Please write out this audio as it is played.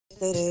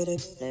Hello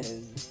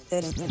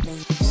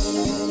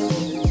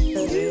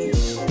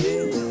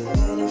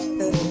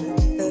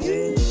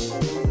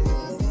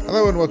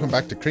and welcome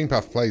back to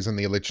Creampuff Plays on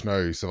the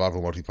Otlichno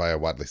Survival Multiplayer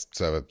Whitelist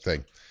Server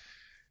thing.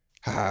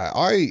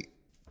 I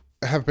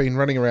have been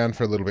running around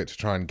for a little bit to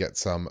try and get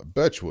some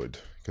birchwood,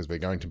 because we're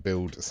going to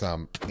build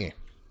some,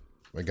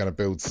 we're going to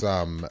build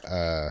some,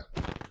 what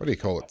do you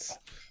call it?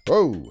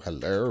 Oh,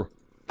 hello.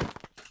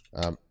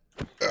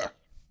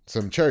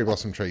 Some cherry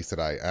blossom trees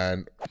today,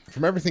 and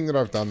from everything that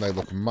I've done, they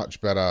look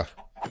much better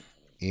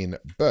in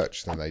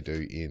birch than they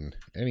do in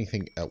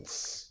anything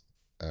else.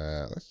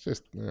 Let's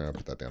just, I'll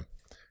put that down.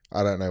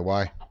 I don't know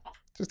why.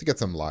 Just to get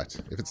some light,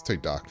 if it's too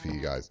dark for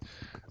you guys.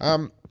 I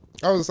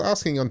was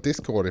asking on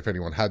Discord if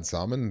anyone had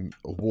some, and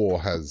War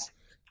has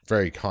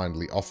very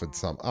kindly offered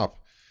some up.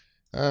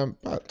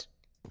 But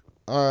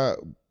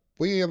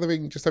we are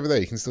living just over there.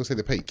 You can still see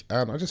the peak.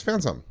 And I just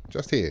found some,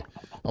 just here.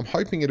 I'm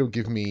hoping it'll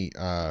give me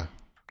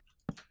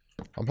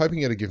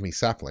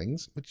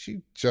saplings. Would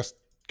you just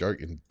go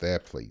in there,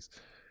 please?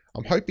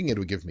 I'm hoping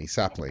it'll give me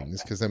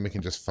saplings, because then we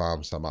can just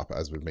farm some up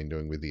as we've been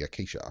doing with the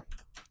acacia.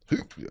 So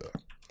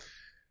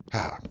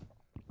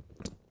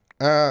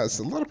a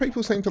lot of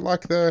people seem to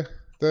like the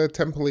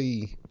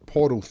temple-y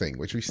portal thing,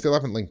 which we still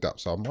haven't linked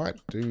up, so I might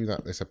do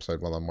that this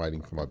episode while I'm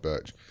waiting for my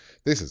birch.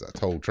 This is a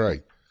tall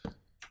tree.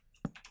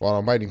 While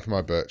I'm waiting for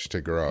my birch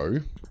to grow,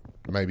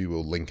 maybe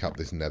we'll link up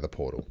this nether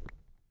portal.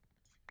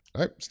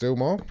 Nope, still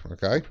more.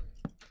 Okay.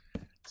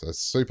 It's a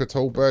super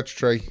tall birch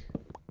tree.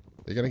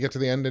 You're going to get to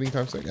the end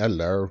anytime soon?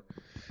 Hello.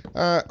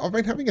 I've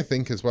been having a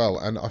think as well,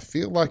 and I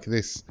feel like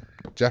this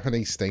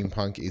Japanese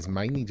steampunk is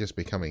mainly just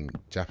becoming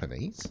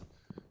Japanese.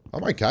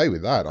 I'm okay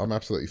with that. I'm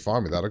absolutely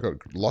fine with that. I've got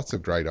lots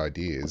of great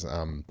ideas.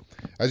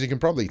 As you can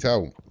probably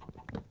tell,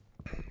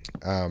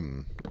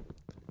 oh,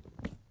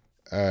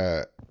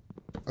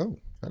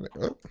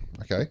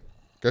 okay.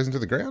 Goes into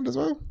the ground as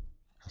well?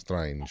 How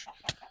strange.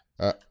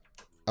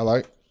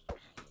 Hello.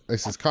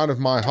 This is kind of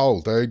my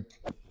hole, dude.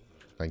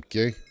 Thank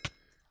you.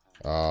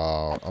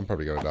 I'm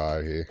probably going to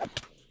die here.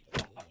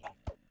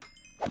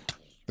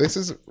 This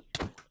is...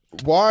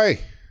 Why?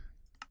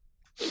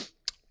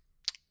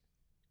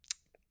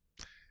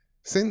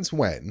 Since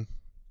when?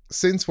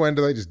 Since when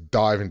do they just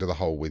dive into the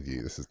hole with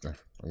you? This is... I'm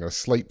going to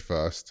sleep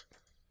first.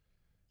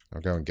 I'll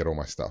go and get all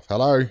my stuff.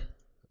 Hello?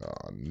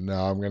 Oh,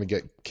 no, I'm going to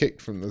get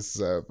kicked from the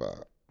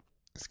server.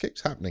 This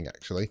keeps happening,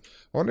 actually.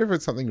 I wonder if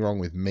it's something wrong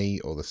with me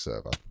or the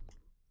server.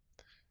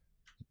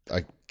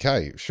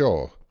 Okay,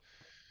 sure.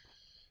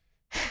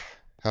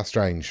 How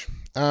strange.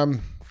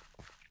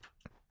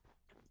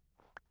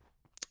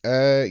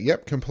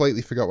 Yep,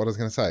 completely forgot what I was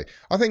going to say.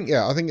 I think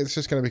it's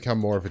just going to become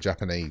more of a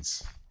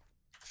Japanese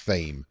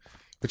theme,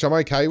 which I'm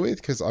okay with,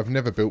 because I've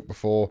never built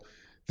before.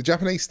 The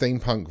Japanese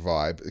steampunk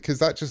vibe, because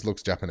that just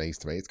looks Japanese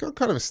to me. It's got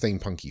kind of a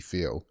steampunky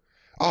feel.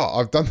 Oh,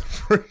 I've done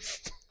the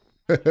roof.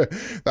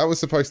 That was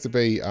supposed to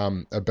be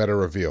a better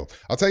reveal.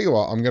 I'll tell you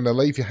what, I'm going to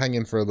leave you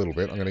hanging for a little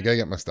bit. I'm going to go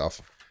get my stuff,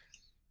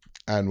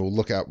 and we'll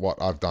look at what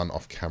I've done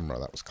off camera.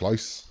 That was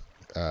close.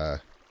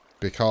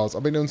 Because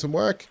I've been doing some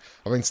work.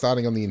 I've been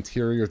starting on the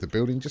interior of the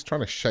building, just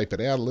trying to shape it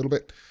out a little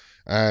bit.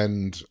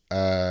 And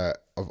I've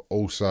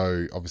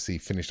also obviously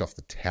finished off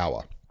the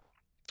tower,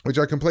 which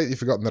I completely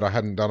forgotten that I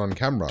hadn't done on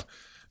camera.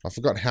 I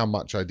forgot how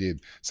much I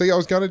did. So yeah, I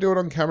was going to do it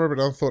on camera,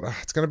 but I thought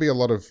it's going to be a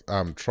lot of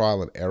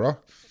trial and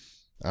error,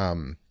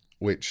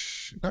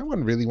 which no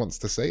one really wants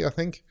to see, I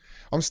think.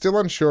 I'm still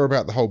unsure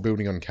about the whole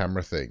building on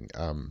camera thing.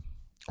 I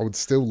would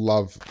still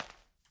love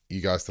you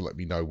guys to let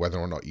me know whether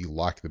or not you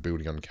like the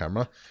building on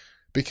camera.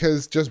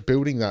 Because just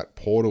building that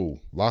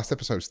portal, last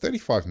episode was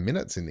 35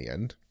 minutes in the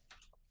end,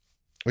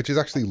 which is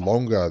actually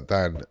longer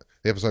than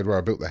the episode where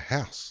I built the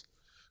house.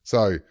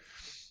 So,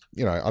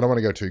 you know, I don't want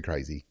to go too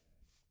crazy.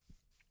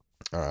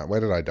 Alright, where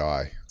did I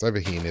die? It's over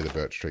here near the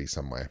birch tree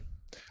somewhere.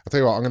 I'll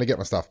tell you what, I'm going to get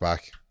my stuff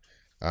back.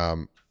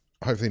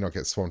 Hopefully not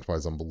get swamped by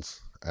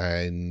zombies.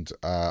 And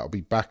I'll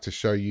be back to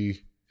show you...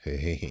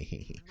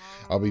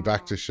 I'll be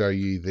back to show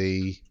you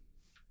the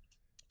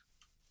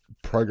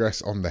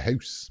progress on the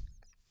house.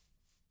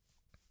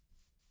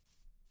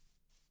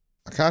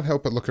 I can't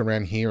help but look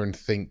around here and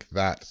think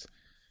that...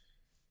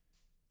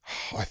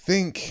 I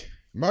think...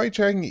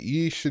 Mojang,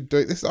 you should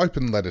do... This is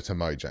open letter to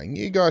Mojang.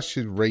 You guys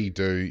should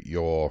redo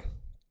your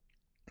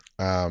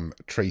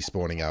tree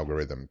spawning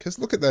algorithm. Because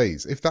look at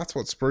these. If that's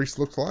what spruce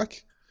looks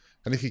like,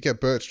 and if you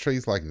get birch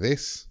trees like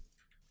this,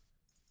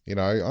 you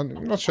know,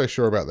 I'm not so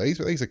sure about these,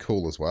 but these are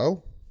cool as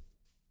well.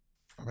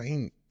 I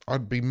mean,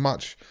 I'd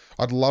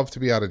love to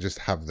be able to just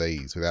have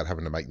these without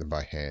having to make them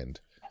by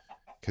hand.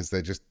 Because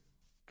they're just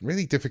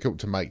really difficult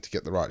to make to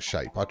get the right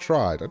shape. I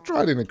tried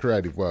in a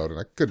creative world and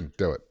I couldn't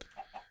do it.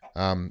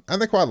 And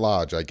they're quite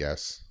large, I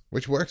guess,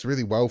 which works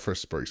really well for a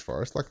spruce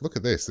forest. Like, look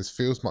at this. This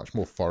feels much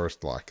more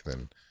forest-like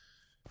than,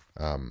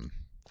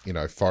 you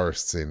know,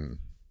 forests in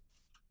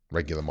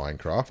regular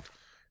Minecraft.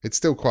 It's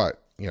still quite,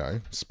 you know,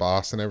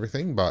 sparse and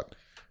everything, but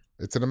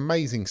it's an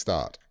amazing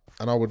start.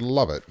 And I would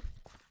love it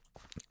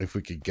if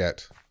we could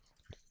get,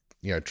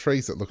 you know,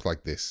 trees that look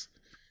like this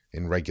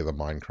in regular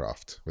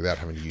Minecraft without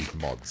having to use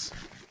mods.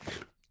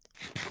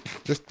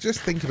 Just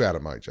think about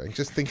it, Mojang.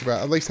 Just think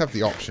about, at least have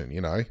the option,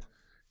 you know.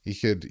 You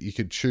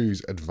could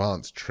choose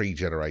advanced tree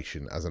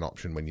generation as an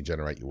option when you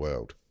generate your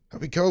world.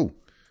 That'd be cool.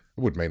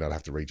 It would mean I'd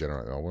have to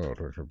regenerate my world,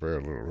 which would be a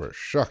little bit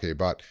shocky,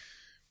 but,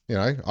 you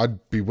know,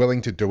 I'd be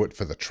willing to do it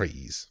for the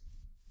trees.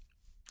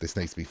 This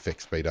needs to be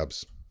fixed,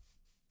 B-dubs.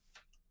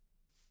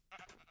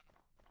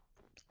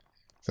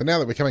 So now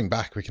that we're coming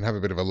back, we can have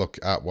a bit of a look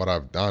at what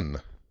I've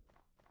done.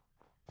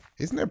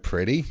 Isn't it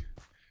pretty?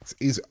 This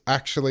is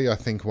actually, I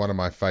think, one of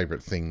my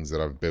favourite things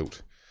that I've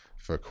built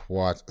for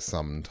quite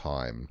some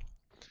time.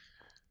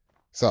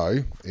 So,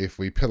 if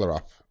we pillar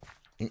up...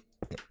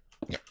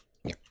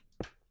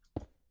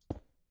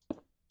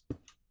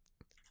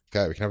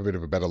 Okay, we can have a bit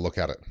of a better look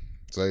at it.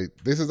 So,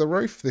 this is the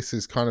roof. This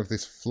is kind of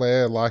this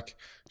flare-like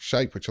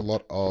shape, which a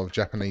lot of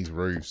Japanese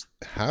roofs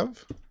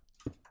have.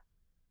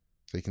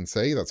 So you can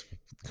see, that's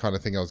the kind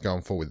of thing I was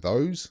going for with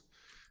those.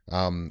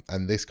 And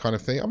this kind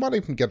of thing. I might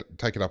even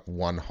take it up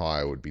one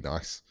higher would be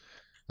nice.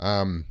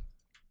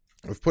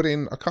 We've put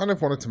in, I kind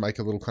of wanted to make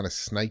a little kind of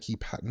snaky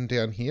pattern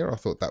down here. I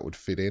thought that would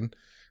fit in.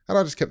 And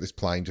I just kept this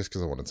plain just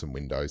because I wanted some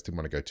windows. Didn't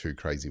want to go too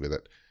crazy with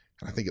it.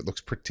 And I think it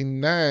looks pretty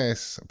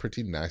nice.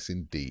 Pretty nice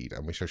indeed.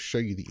 And we shall show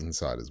you the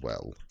inside as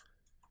well.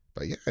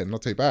 But yeah,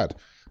 not too bad.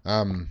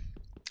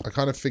 I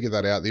kind of figured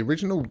that out. The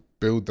original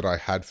build that I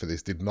had for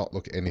this did not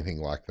look anything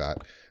like that.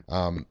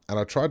 And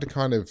I tried to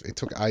kind of, it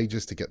took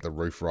ages to get the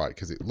roof right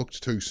because it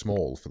looked too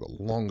small for the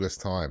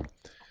longest time.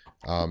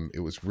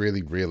 It was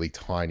really, really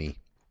tiny.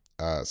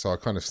 So I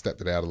kind of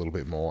stepped it out a little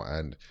bit more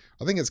and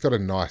I think it's got a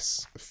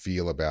nice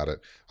feel about it.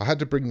 I had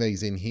to bring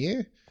these in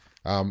here.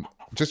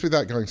 Just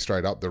without going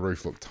straight up, the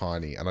roof looked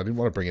tiny and I didn't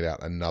want to bring it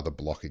out another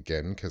block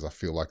again because I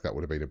feel like that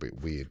would have been a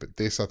bit weird. But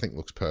this, I think,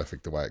 looks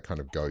perfect the way it kind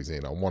of goes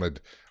in. I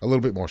wanted a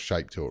little bit more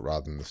shape to it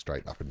rather than the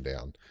straight up and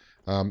down.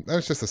 And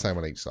it's just the same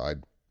on each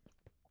side.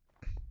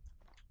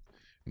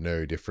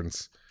 No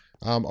difference.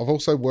 I've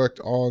also worked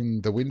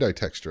on the window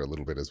texture a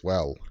little bit as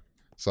well.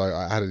 So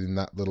I added in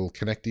that little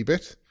connecty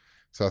bit.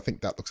 So I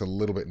think that looks a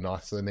little bit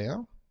nicer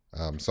now.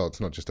 So it's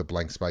not just a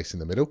blank space in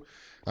the middle.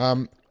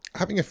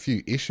 Having a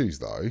few issues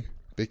though,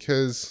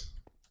 because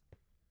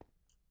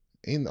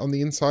on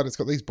the inside it's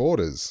got these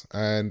borders.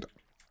 And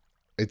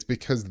it's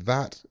because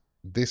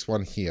this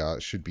one here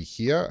should be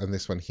here and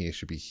this one here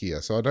should be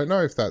here. So I don't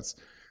know if that's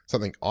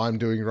something I'm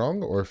doing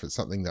wrong or if it's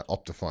something that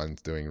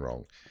Optifine's doing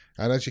wrong.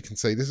 And as you can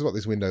see, this is what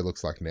this window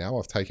looks like now.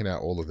 I've taken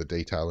out all of the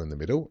detail in the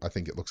middle. I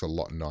think it looks a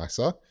lot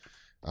nicer.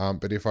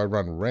 But if I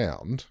run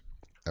round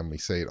and we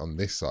see it on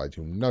this side,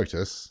 you'll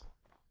notice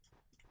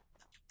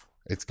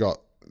it's got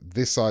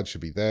this side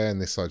should be there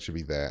and this side should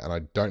be there. And I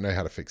don't know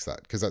how to fix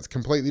that because that's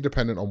completely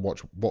dependent on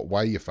what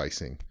way you're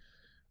facing.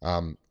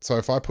 So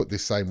if I put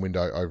this same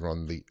window over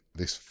on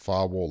this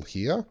far wall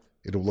here,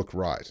 it'll look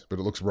right, but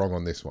it looks wrong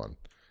on this one.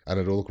 And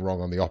it'll look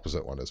wrong on the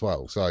opposite one as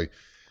well. So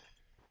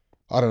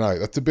I don't know,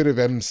 that's a bit of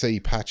MC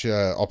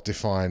Patcher,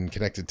 Optifine,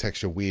 connected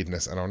texture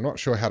weirdness, and I'm not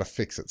sure how to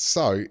fix it.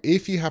 So,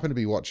 if you happen to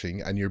be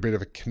watching and you're a bit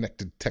of a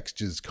connected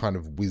textures kind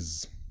of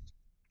whiz,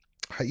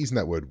 I hate using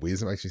that word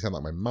whiz, it makes me sound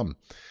like my mum.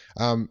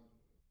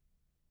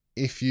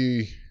 If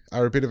you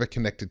are a bit of a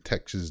connected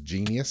textures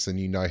genius and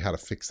you know how to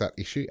fix that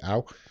issue,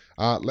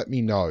 let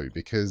me know,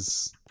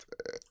 because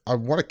I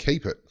want to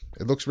keep it.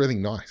 It looks really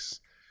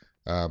nice.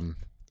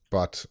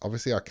 But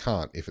obviously I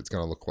can't if it's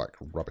going to look like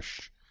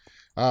rubbish.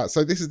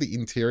 So this is the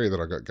interior that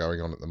I got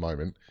going on at the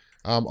moment.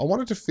 I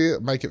wanted to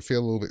make it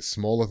feel a little bit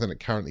smaller than it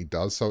currently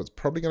does, so it's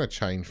probably going to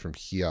change from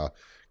here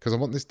because I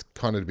want this to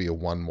kind of be a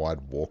one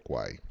wide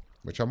walkway,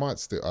 which I might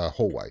still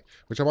hallway,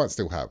 which I might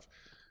still have.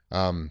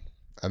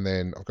 And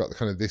then I've got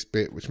kind of this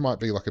bit, which might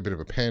be like a bit of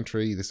a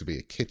pantry. This will be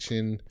a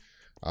kitchen.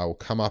 We'll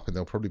come up and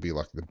there'll probably be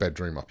like the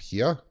bedroom up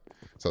here,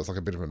 so it's like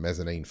a bit of a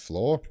mezzanine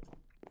floor.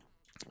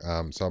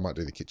 So I might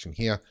do the kitchen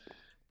here.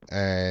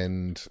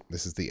 And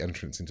this is the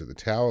entrance into the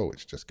tower,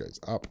 which just goes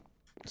up.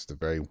 Just a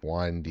very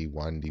windy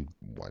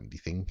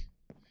thing.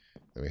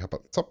 Then we hop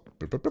up the top.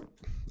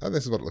 And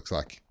this is what it looks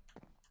like.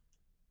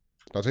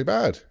 Not too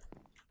bad.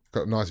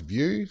 Got a nice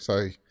view,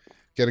 so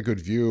get a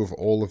good view of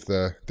all of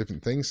the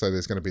different things. So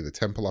there's going to be the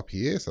temple up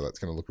here, so that's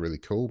going to look really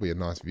cool. Be a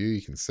nice view.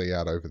 You can see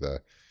out over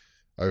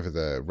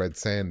the red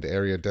sand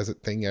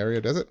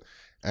desert.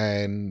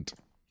 And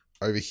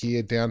over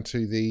here down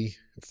to the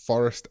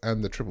forest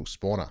and the triple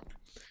spawner.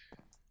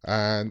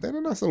 And then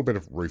a nice little bit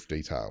of roof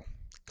detail.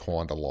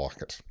 Kinda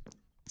like it.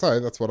 So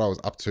that's what I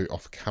was up to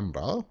off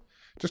camera.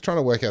 Just trying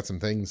to work out some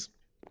things.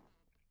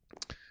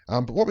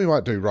 But what we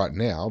might do right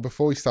now,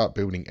 before we start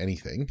building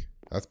anything,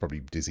 that's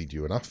probably dizzied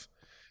you enough.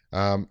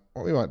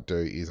 What we might do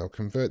is I'll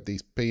convert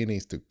these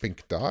peonies to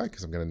pink dye,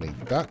 because I'm going to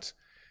need that.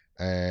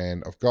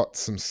 And I've got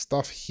some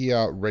stuff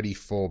here ready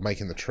for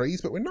making the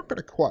trees, but we're not going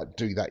to quite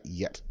do that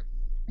yet.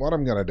 What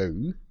I'm going to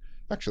do...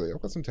 Actually,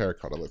 I've got some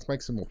terracotta. Let's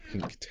make some more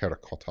pink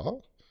terracotta.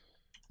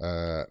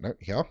 No,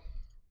 here.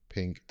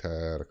 Pink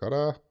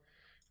terracotta.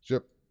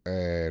 Yep.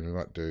 And we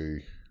might do...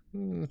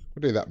 we'll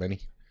do that many.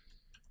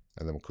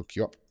 And then we'll cook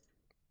you up.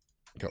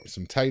 Got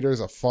some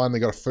taters. I've finally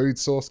got a food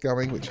source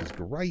going, which is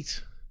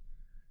great.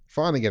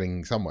 Finally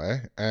getting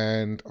somewhere.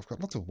 And I've got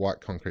lots of white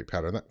concrete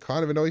powder, and that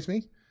kind of annoys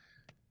me.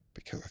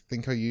 Because I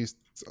think I used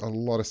a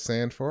lot of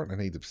sand for it. I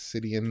need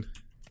obsidian.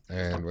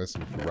 And where's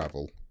some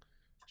gravel?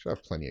 Should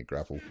have plenty of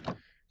gravel. I'm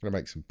going to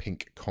make some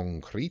pink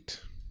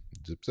concrete.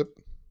 Zip, zip.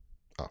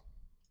 Oh,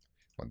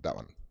 want that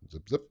one.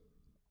 Zip, zip.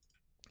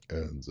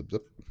 And zip,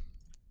 zip.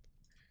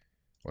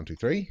 1, 2,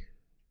 3.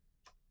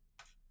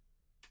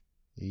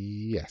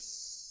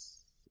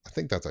 Yes. I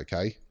think that's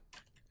okay.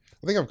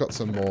 I think I've got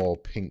some more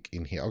pink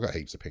in here. I've got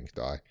heaps of pink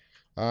dye.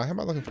 How am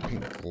I looking for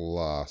pink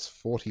glass?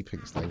 40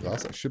 pink stained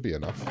glass. That should be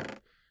enough.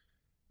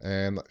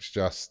 And let's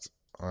just...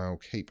 I'll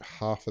keep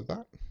half of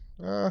that.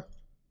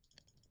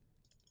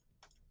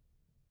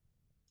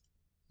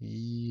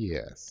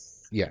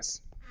 Yes.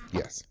 Yes.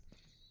 Yes.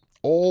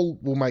 All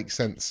will make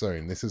sense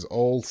soon. This is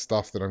all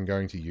stuff that I'm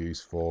going to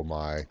use for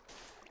my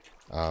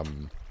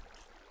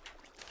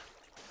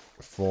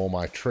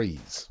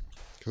trees.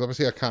 Because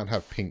obviously I can't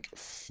have pink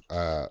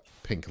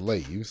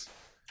leaves.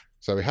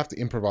 So we have to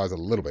improvise a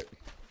little bit.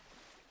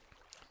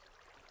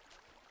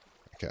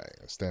 Okay,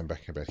 I'll stand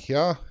back a bit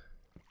here.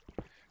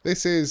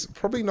 This is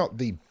probably not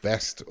the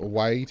best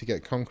way to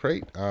get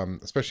concrete,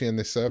 especially in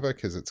this server,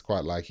 because it's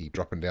quite laggy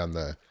dropping down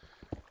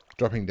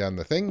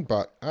the thing,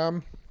 but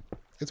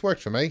it's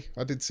worked for me.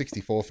 I did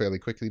 64 fairly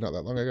quickly not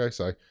that long ago,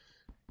 so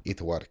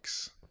it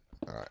works.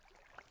 Alright.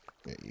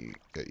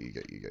 Get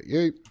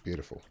you.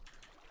 Beautiful.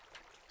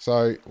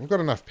 So, we've got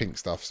enough pink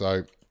stuff,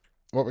 so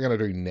what we're going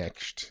to do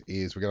next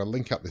is we're going to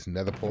link up this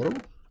nether portal.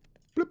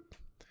 Bloop.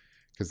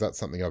 Because that's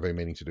something I've been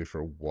meaning to do for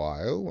a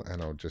while,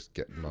 and I'll just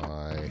get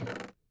my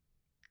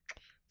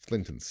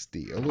flint and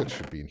steel, which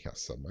should be in here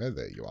somewhere.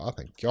 There you are,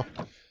 thank you.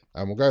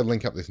 And we'll go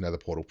link up this nether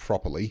portal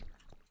properly,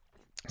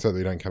 so that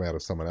we don't come out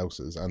of someone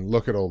else's. And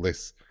look at all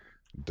this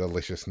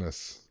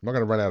deliciousness. I'm not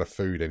going to run out of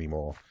food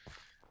anymore.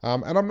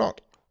 And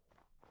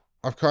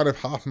I've kind of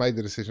half made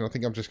the decision. I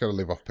think I'm just going to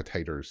live off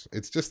potatoes.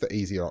 It's just the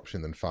easier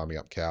option than farming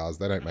up cows.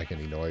 They don't make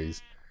any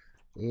noise.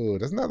 Ooh,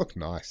 doesn't that look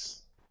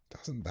nice?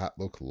 Doesn't that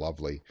look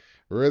lovely?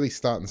 We're really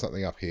starting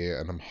something up here,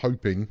 and I'm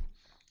hoping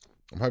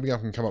I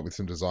can come up with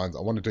some designs. I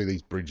want to do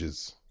these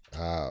bridges.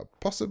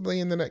 Possibly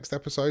in the next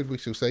episode, we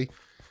shall see.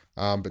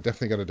 But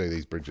definitely going to do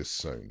these bridges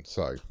soon.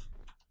 So,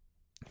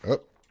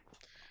 let's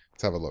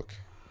have a look.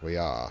 We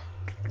are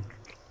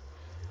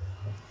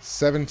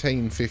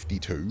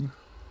 1752.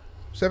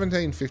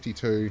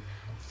 1752,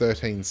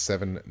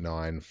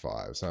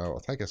 13795. So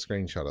I'll take a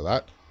screenshot of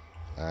that.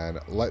 And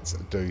let's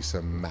do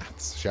some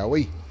maths, shall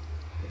we?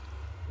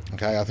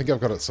 Okay, I think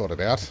I've got it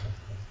sorted out.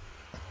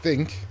 I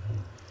think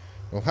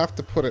we'll have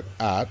to put it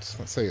at,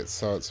 let's see,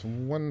 it's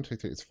 1, 2,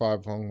 3, it's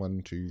 5 long,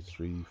 1, 2,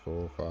 3,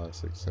 4, 5,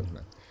 6, 7, 8. I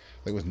think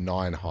it was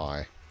 9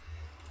 high.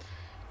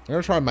 I'm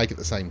going to try and make it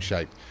the same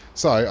shape.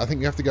 So, I think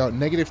we have to go at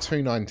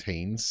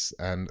 -219s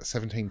and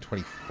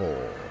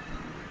 1724.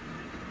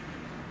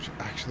 Which is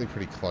actually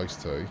pretty close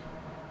to.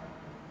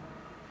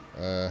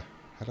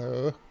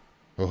 Hello?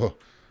 Oh.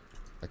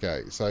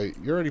 Okay, so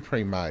you're already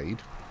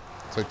pre-made.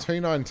 So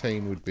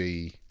 219 would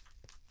be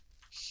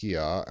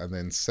here, and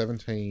then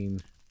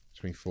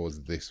 1724 is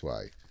this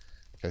way.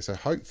 Okay, so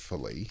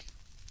hopefully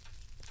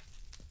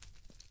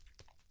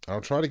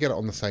I'll try to get it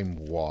on the same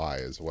Y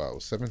as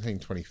well.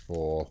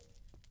 1724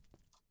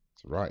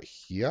 is right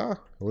here.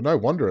 Well, no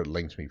wonder it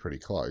linked me pretty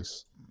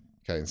close.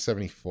 Okay, and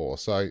 74.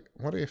 So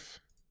what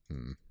if...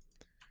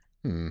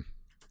 So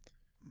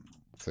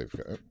we've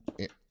got...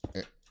 It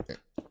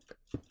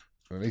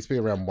needs to be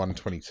around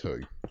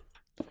 122.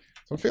 So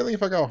I'm feeling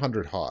if I go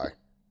 100 high...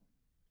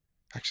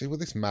 Actually, will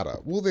this matter?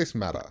 Will this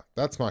matter?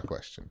 That's my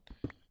question.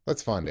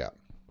 Let's find out.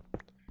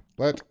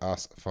 Let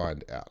us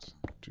find out.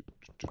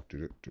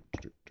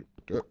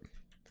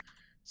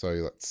 So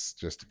let's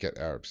just get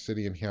our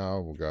obsidian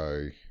here. We'll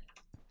go...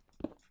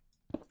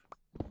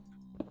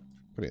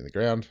 Put it in the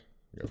ground.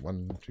 We go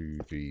 1,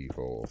 2, 3,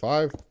 4,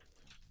 5.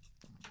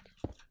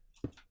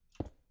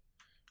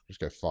 Just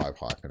go 5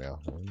 high for now.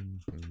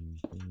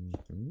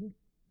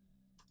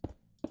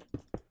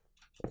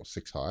 Or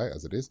 6 high,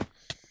 as it is.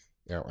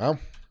 Yeah, well.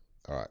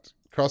 Alright.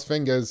 Cross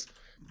fingers.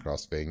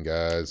 Cross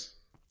fingers.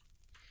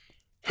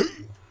 I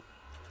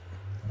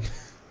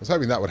was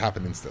hoping that would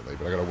happen instantly,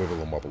 but I gotta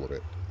wiggle and wobble a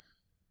bit.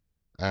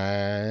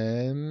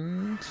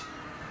 And...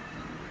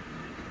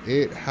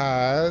 it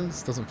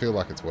has... doesn't feel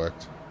like it's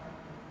worked.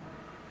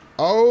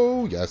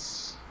 Oh,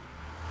 yes.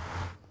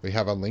 We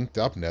have a linked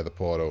up nether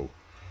portal.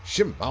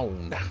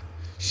 Shimona,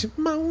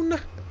 Shimona,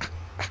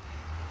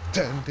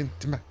 turned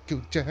into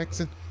Michael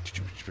Jackson.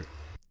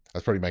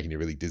 That's probably making you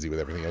really dizzy with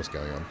everything else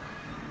going on.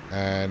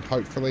 And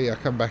hopefully I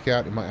come back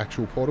out in my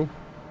actual portal.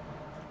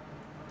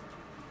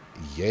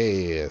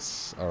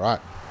 Yes.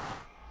 Alright.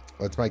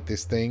 Let's make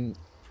this thing...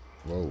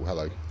 Whoa,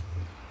 hello.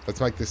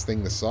 Let's make this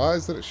thing the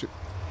size that it should...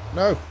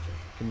 No!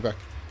 Give me back.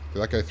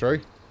 Did that go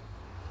through?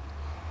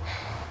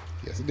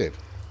 Yes, it did.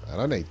 And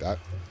I need that.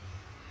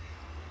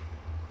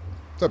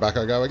 So back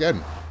I go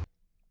again.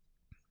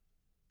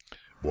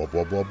 Wob,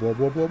 wob, wob, wob,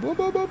 wob, wob,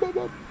 wob, wob, wob,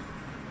 wob.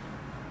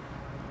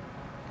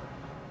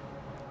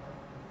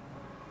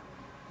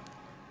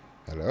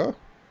 Hello?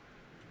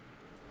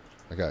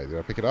 Okay, did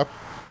I pick it up?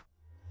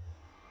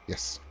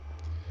 Yes.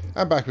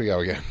 And back we go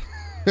again.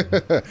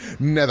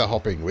 Nether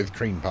hopping with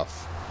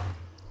Creampuff.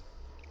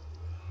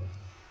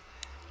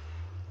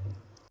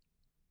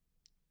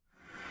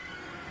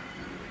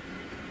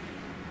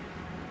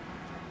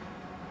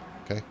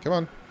 Okay, come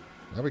on.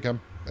 There we come.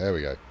 There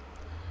we go.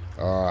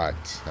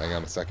 Alright, hang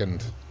on a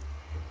second.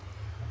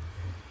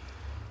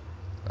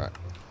 Alright.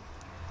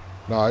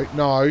 No,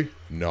 no,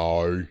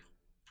 no.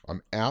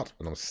 I'm out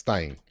and I'm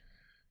staying.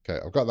 Okay,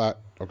 I've got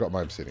that. I've got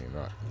my obsidian,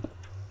 right.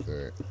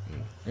 There.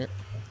 Yeah.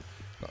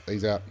 Knock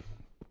these out.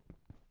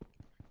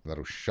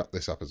 That'll shut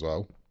this up as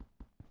well.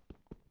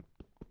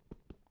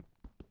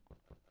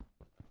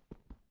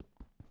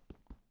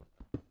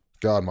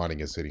 God,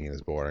 mining obsidian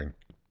is boring.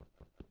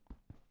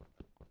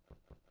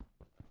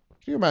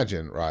 Can you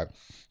imagine, right?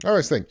 I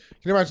always think, can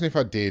you imagine if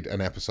I did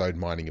an episode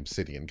mining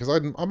obsidian? Because I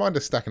mind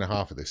a stack and a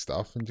half of this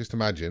stuff, and just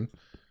imagine,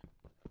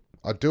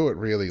 I'd do it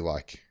really,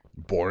 like,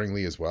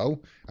 boringly as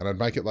well, and I'd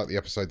make it like the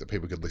episode that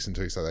people could listen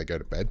to so they go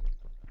to bed,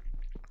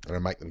 and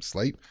I'd make them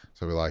sleep.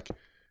 So we're like,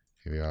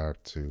 here we are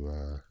up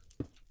to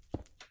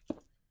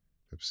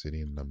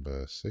obsidian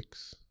number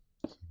 6,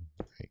 7,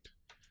 8,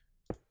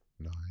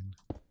 9.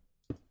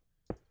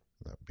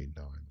 That would be 9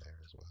 there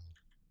as well.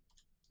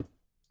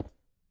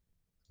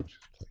 I'll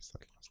just place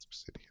that last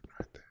obsidian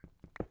right there.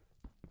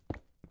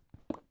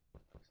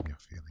 And you're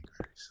feeling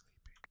very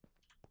sleepy.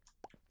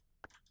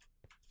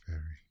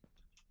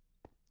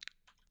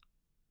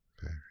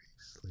 Very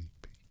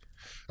sleepy.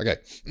 Okay,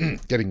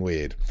 getting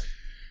weird.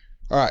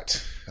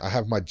 Alright, I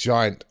have my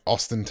giant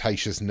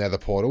ostentatious nether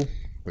portal,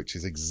 which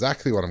is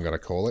exactly what I'm going to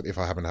call it if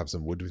I happen to have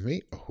some wood with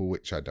me,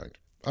 which I don't.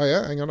 Oh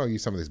yeah, hang on, I'll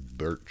use some of this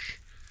birch,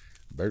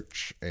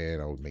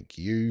 and I'll make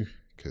you,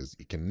 because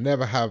you can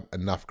never have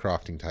enough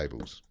crafting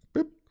tables.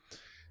 Boop.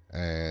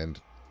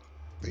 And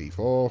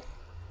P4,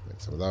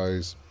 make some of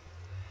those.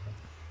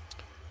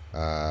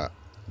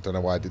 Don't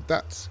know why I did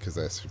that, because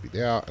that should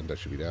be out, and that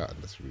should be out,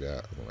 and that should be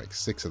out. We'll make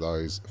 6 of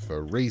those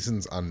for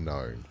reasons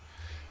unknown.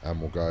 And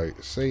we'll go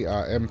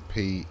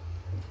CRMPF's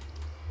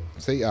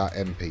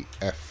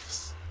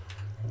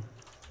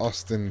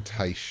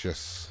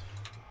ostentatious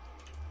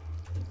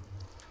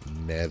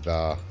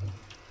nether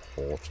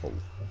portal.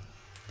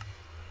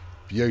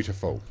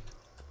 Beautiful.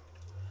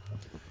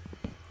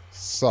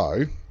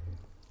 So,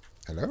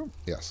 hello?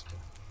 Yes.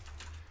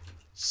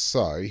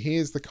 So,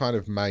 here's the kind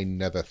of main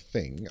nether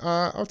thing.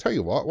 I'll tell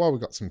you what, while we've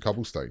got some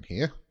cobblestone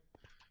here,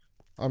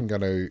 I'm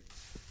going to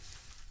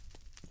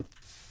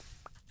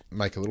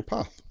make a little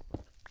path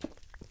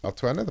up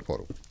to our nether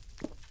portal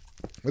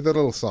with a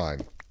little sign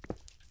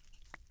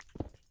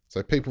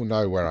so people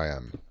know where I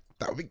am.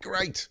 That would be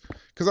great,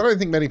 because I don't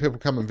think many people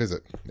come and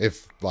visit,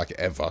 if like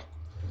ever.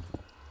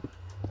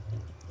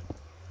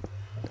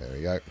 There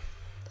we go.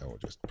 And we'll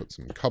just put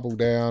some cobble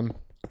down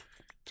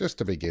just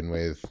to begin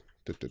with.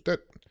 And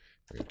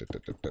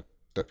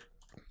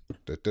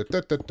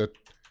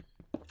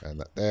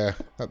that there,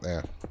 that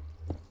there.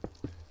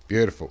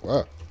 Beautiful.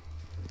 Oh.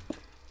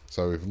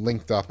 So we've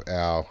linked up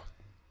our...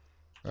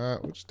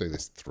 we'll just do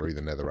this through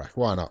the netherrack.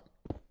 Why not?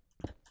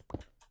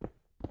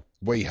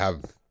 We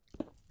have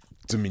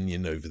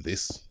dominion over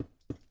this.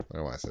 I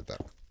don't know why I said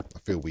that. I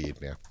feel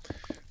weird now.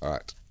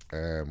 Alright.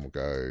 And we'll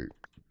go...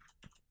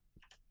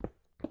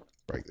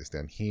 break this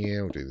down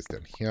here. We'll do this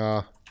down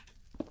here.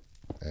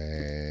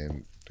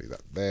 And do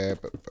that there.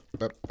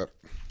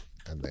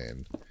 And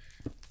then...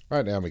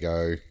 right now we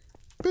go...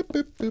 boop,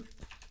 boop, boop.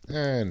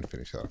 And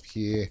finish that off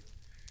here.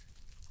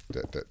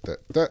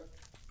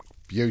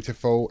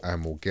 Beautiful.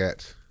 And we'll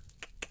get...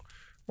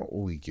 what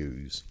will we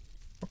use?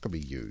 What can we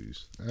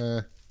use?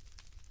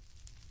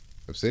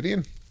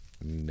 Obsidian?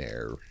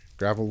 No.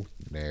 Gravel?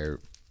 No.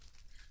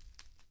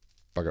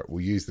 Bugger.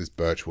 We'll use this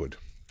birch wood.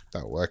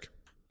 That'll work.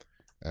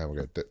 And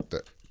we'll go...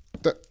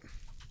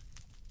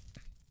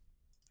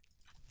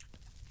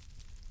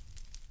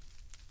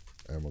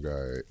 and we'll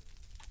go...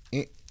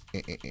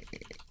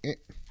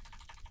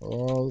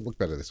 oh, look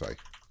better this way.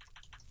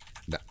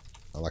 No.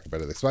 I like it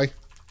better this way.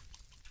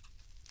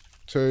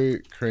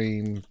 2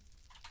 cream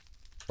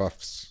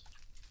buffs.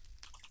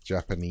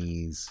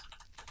 Japanese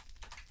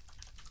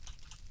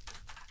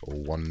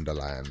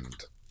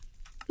Wonderland.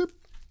 Boop.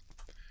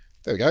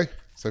 There we go.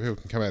 So people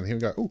can come out here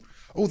and go,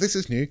 oh, this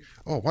is new.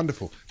 Oh,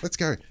 wonderful. Let's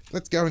go.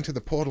 Let's go into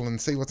the portal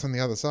and see what's on the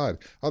other side.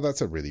 Oh,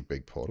 that's a really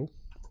big portal.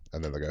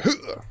 And then they go,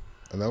 huh!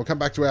 And then we'll come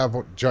back to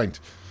our joint.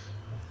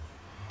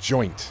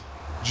 Joint.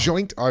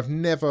 I've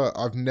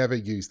never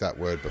used that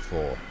word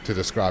before to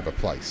describe a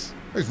place.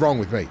 What's wrong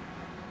with me?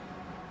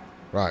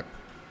 Right.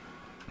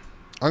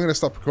 I'm going to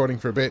stop recording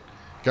for a bit.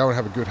 Go and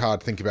have a good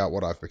hard think about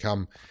what I've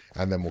become.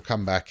 And then we'll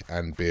come back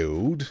and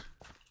build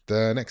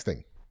the next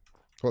thing.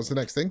 What's the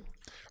next thing?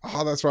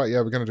 Oh, that's right.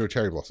 Yeah, we're going to do a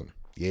cherry blossom.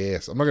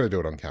 Yes, I'm not going to do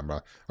it on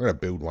camera. I'm going to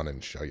build one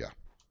and show you.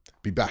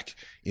 Be back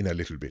in a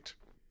little bit.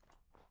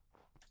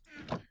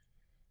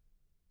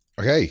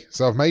 Okay,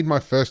 so I've made my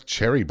first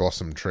cherry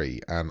blossom tree,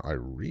 and I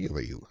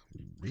really,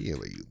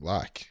 really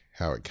like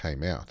how it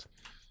came out.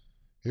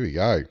 Here we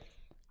go.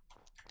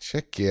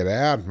 Check it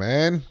out,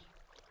 man.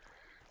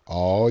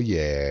 Oh,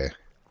 yeah.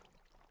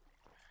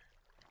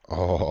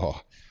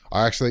 Oh,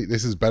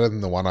 this is better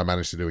than the one I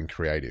managed to do in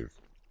creative.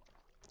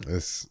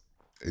 This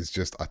is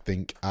just, I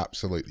think,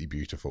 absolutely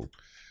beautiful.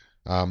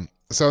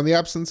 So in the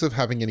absence of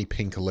having any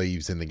pink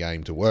leaves in the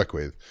game to work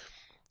with,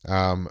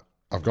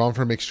 I've gone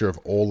for a mixture of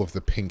all of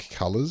the pink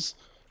colors.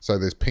 So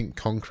there's pink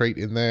concrete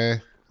in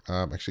there.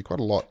 Actually, quite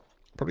a lot.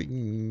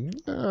 Probably,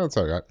 that's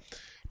all right.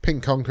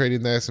 Pink concrete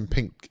in there, some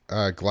pink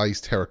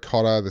glazed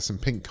terracotta. There's some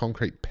pink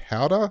concrete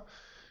powder,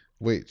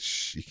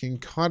 which you can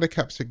kind of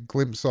catch a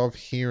glimpse of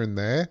here and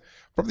there.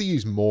 Probably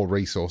use more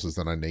resources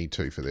than I need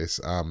to for this.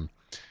 And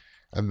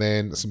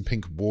then some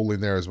pink wool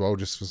in there as well,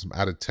 just for some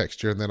added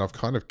texture. And then I've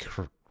kind of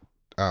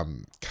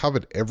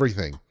covered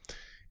everything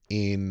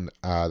in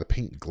the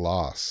pink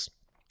glass.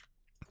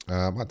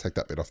 I might take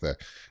that bit off there,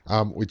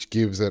 which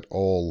gives it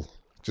all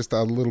just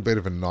a little bit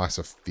of a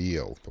nicer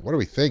feel. But what do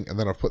we think? And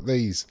then I've put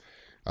these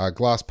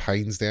glass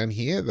panes down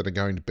here that are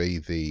going to be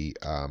the,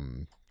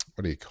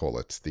 what do you call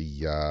it?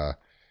 The,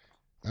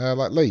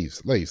 like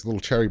leaves, little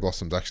cherry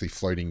blossoms actually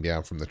floating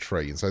down from the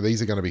tree. And so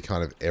these are going to be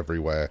kind of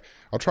everywhere.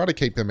 I'll try to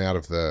keep them out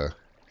of the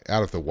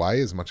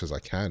way as much as I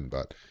can.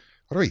 But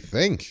what do we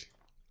think?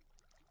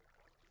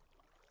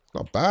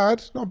 Not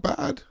bad, not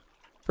bad.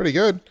 Pretty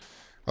good.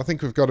 I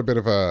think we've got a bit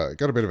of a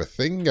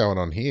thing going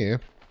on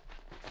here.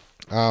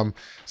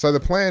 So the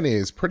plan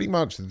is pretty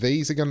much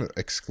these are going to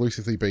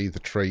exclusively be the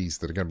trees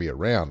that are going to be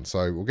around.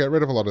 So we'll get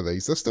rid of a lot of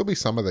these. There'll still be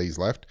some of these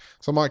left.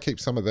 So I might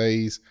keep some of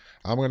these.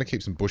 I'm going to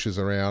keep some bushes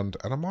around,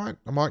 and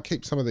I might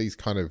keep some of these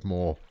kind of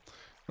more, I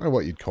don't know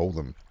what you'd call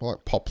them, more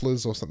like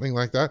poplars or something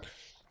like that,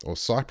 or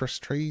cypress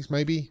trees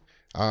maybe.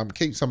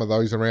 Keep some of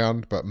those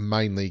around, but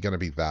mainly going to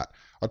be that.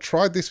 I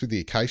tried this with the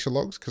acacia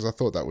logs because I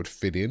thought that would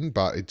fit in,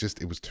 but it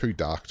was too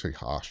dark, too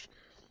harsh.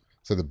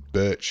 So the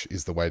birch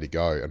is the way to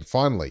go. And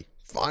finally,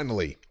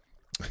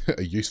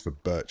 a use for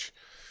birch.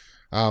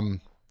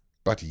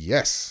 But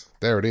yes,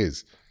 there it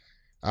is.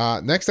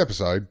 Next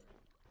episode,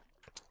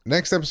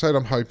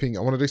 I'm hoping, I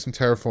want to do some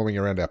terraforming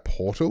around our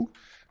portal.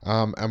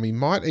 And we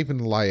might even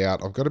lay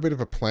out, I've got a bit of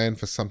a plan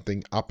for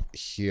something up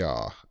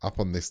here,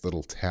 up on this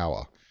little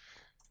tower.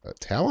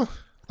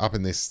 Up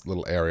in this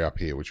little area up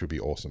here, which would be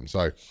awesome.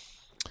 So,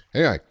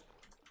 anyway,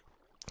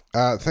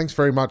 thanks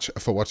very much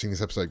for watching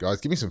this episode, guys.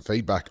 Give me some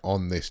feedback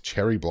on this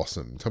cherry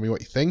blossom. Tell me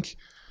what you think.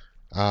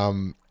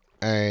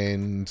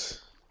 And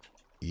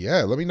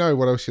yeah, let me know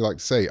what else you like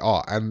to see.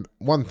 Oh, and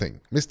one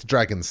thing, Mr.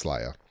 Dragon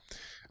Slayer.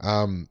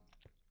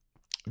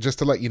 Just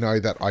to let you know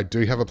that I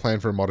do have a plan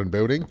for a modern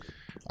building.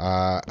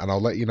 And I'll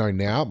let you know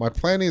now. My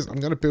plan is I'm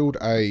going to build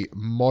a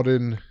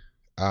modern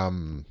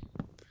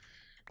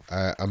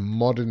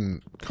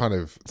kind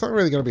of, it's not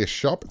really going to be a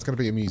shop, it's going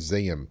to be a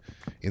museum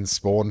in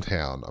Spawn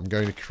Town. I'm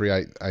going to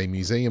create a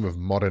museum of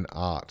modern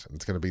art.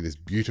 It's going to be this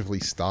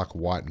beautifully stark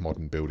white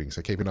modern building,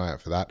 so keep an eye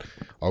out for that.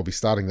 I'll be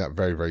starting that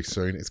very, very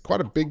soon. It's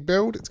quite a big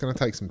build, it's going to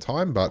take some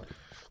time, but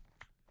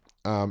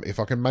if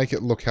I can make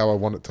it look how I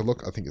want it to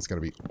look, I think it's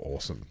going to be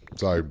awesome.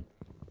 So,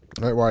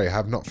 don't worry, I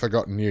have not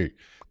forgotten you.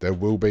 There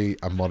will be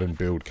a modern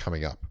build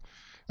coming up.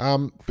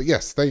 But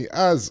yes,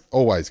 as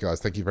always,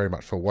 guys, thank you very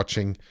much for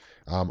watching.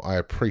 I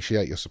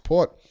appreciate your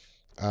support.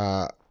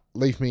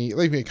 Leave me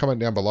a comment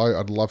down below.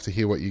 I'd love to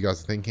hear what you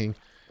guys are thinking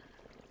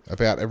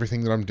about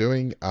everything that I'm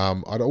doing.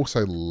 I'd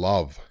also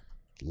love,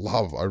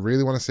 I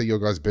really want to see your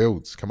guys'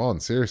 builds. Come on,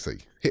 seriously.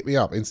 Hit me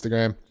up,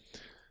 Instagram,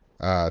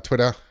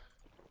 Twitter,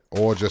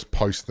 or just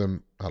post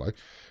them,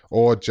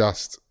 or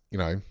just,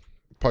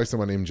 post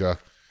them on Imgur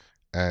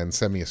and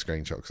send me a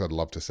screenshot because I'd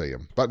love to see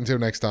them. But until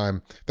next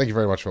time, thank you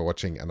very much for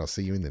watching, and I'll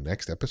see you in the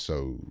next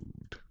episode.